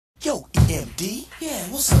Yo, EMD? Yeah,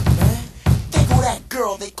 what's up, man? There go that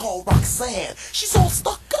girl they call Roxanne. She's all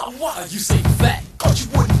stuck up. Why you say that? Cause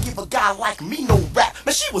you wouldn't give a guy like me no rap.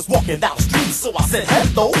 Man, she was walking down the street, so I said,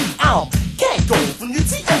 hello, I'm Kango from the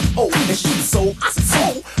TFO. And she so, I said,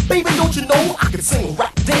 so, baby, don't you know I can sing,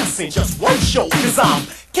 rap, dance in just one show? Cause I'm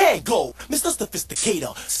Kango, Mr.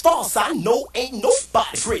 Sophisticator. As far as I know, ain't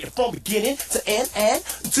nobody greater. From beginning to end and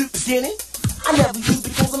to beginning. I never lose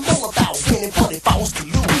because I'm all about winning. But if I was to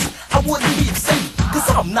lose, I wouldn't be upset. Cause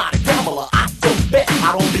I'm not a gambler, I don't bet.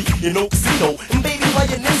 I don't be in no casino. And baby,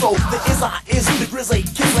 like an Izzo, the is the grizzly,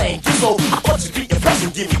 kiss and gizzo. I thought you'd be impressed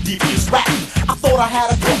and give me devious rap. I thought I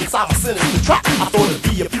had a book inside my sinister trap. I thought it'd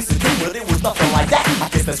be a piece of cake, but it was nothing like that. I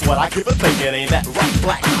guess that's what I give a thinking, ain't that right,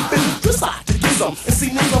 black? Bitch, decide to get some and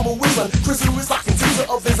see me some a wisdom. Chris who is like a teaser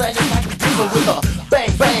of his ass like a dealer with a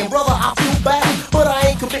bang bang. Brother, I feel bad, but I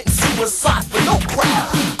ain't committing suicide for no crap.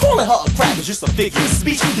 Calling her a crab is just a figure of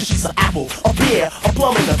speech. Cause she's an apple, a pear, a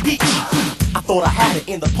plum, and a peach. I thought I had it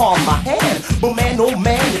in the palm of my hand, but man, oh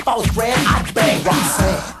man, if I was grand, I'd bang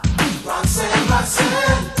Roxanne. Roxanne,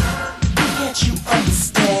 Roxanne, Can't you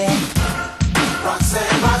understand?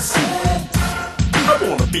 Roxanne, Roxanne, I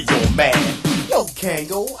wanna be your man. Yo,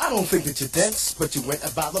 Kango, I don't think that you're dense, but you went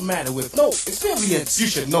about the matter with no experience. You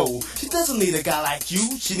should know, she doesn't need a guy like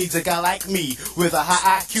you, she needs a guy like me, with a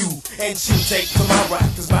high IQ. And she'll take to my rap,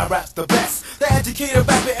 cause my rap's the best. The educated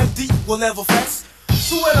rapper MD will never fess.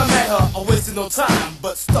 So when I met her, I wasted no time,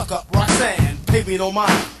 but stuck up Roxanne, paid me no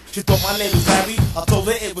mind. She thought my name was Larry, I told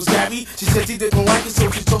her it was Gary. She said she didn't like it,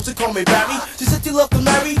 so she chose to call me Barry. She said she loved to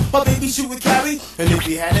marry, my baby she would carry. And if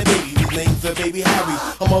we had a baby, we'd name the baby Harry.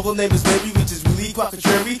 Her mother name is Mary, which is really quite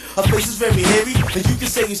contrary. Her face is very hairy, and you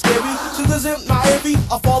can say he's scary. She lives in Miami,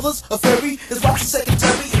 our father's a fairy. His wife's a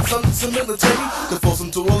secretary, his son's a military. They forced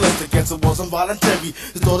him to enlist against it wasn't voluntary.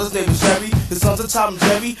 His daughter's name is Sherry, his son's a Tom and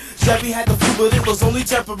Jerry. Sherry had the flu, but it was only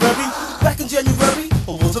temporary. Back in January,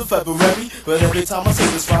 or was it February? But every time I say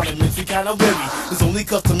this rhyme, it makes me kinda weary. It's only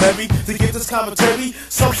customary to give this commentary.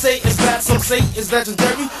 Some say it's bad, some say it's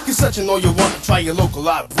legendary. You searching all you want and try your local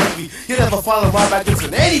library. You never find a rhyme like this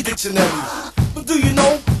in any dictionary. But do you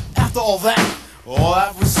know, after all that, all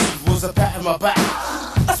I received was a pat on my back.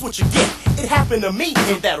 That's what you get, it happened to me.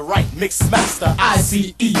 Ain't that right, Mix Master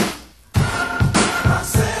ICE?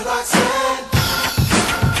 Roxanne, Roxanne,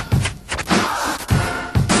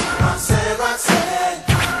 Roxanne, Roxanne.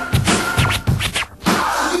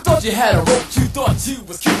 You thought you had a rope, you thought you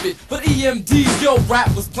was Cupid. But EMD, your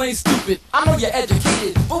rap was plain stupid. I know you're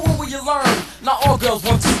educated, but when will you learn? Not all girls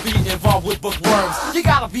want to be involved with bookworms. You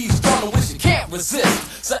gotta be strong in which you can't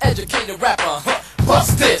resist. So educated rapper,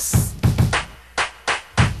 bust this.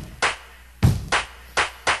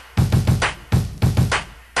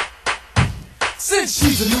 Since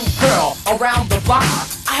she's a new girl around the block,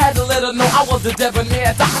 I had to let her know I was the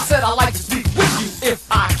debonair doc. I said I'd like to speak with you if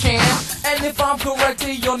I can. And if I'm correct,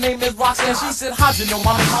 hey, your name is Roxanne. She said, how'd you know,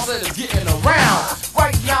 mommy? I said, it's getting around.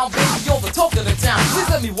 Right now, baby, you're the talk of the town. Please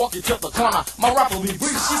let me walk you to the corner. My rap will be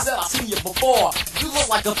brief. She said, I've seen you before. You look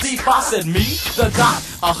like a thief. I said, me? The doc?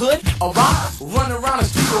 A hood? A rock? Running around the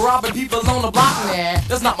street robbing people on the block? Nah,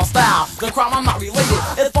 that's not my style. The crime, I'm not related.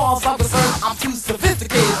 As far as I'm concerned, I'm too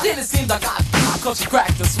sophisticated. Then it seems like I cause she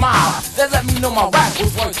cracked a smile. That let me know my rap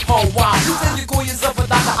was worth for a while. She said, you call yourself a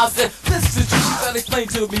doctor? I said, this is true. She said, explain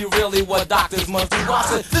to me really what doctors must do. I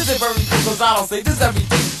said, this is very cool cause I don't say this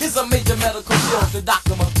everything. It's a major medical field the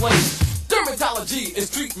doctor must play. Dermatology is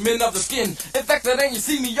treatment of the skin. In fact, that ain't you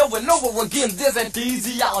see me over and over again. There's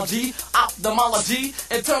anesthesiology, ophthalmology,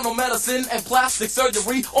 internal medicine and plastic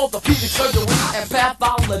surgery, orthopedic surgery and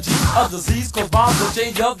pathology of disease caused by the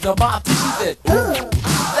change of the body. She said, ooh,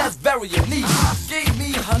 that's very unique. Gave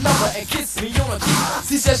me her number and kissed me on the cheek.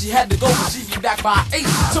 She said she had to go, but she'd be back by 8.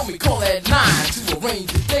 Told me call at 9 to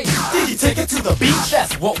arrange the date. Did you take it to the beach?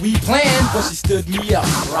 That's what we planned, but she stood me up.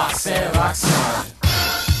 Roxanne, Roxanne,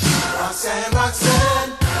 Roxanne,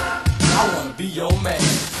 Roxanne, I wanna be your man.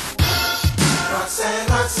 Roxanne,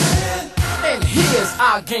 Roxanne. And here's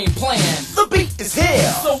our game plan. The beat is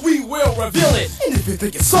here, So we will reveal it. and if you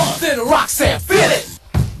think it's on, Then Roxanne, feel it.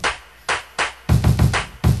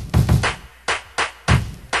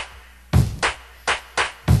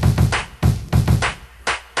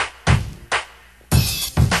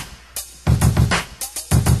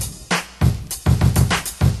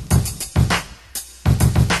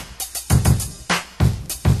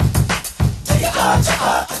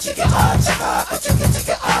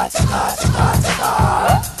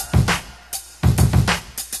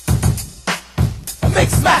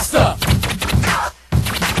 Mix Master.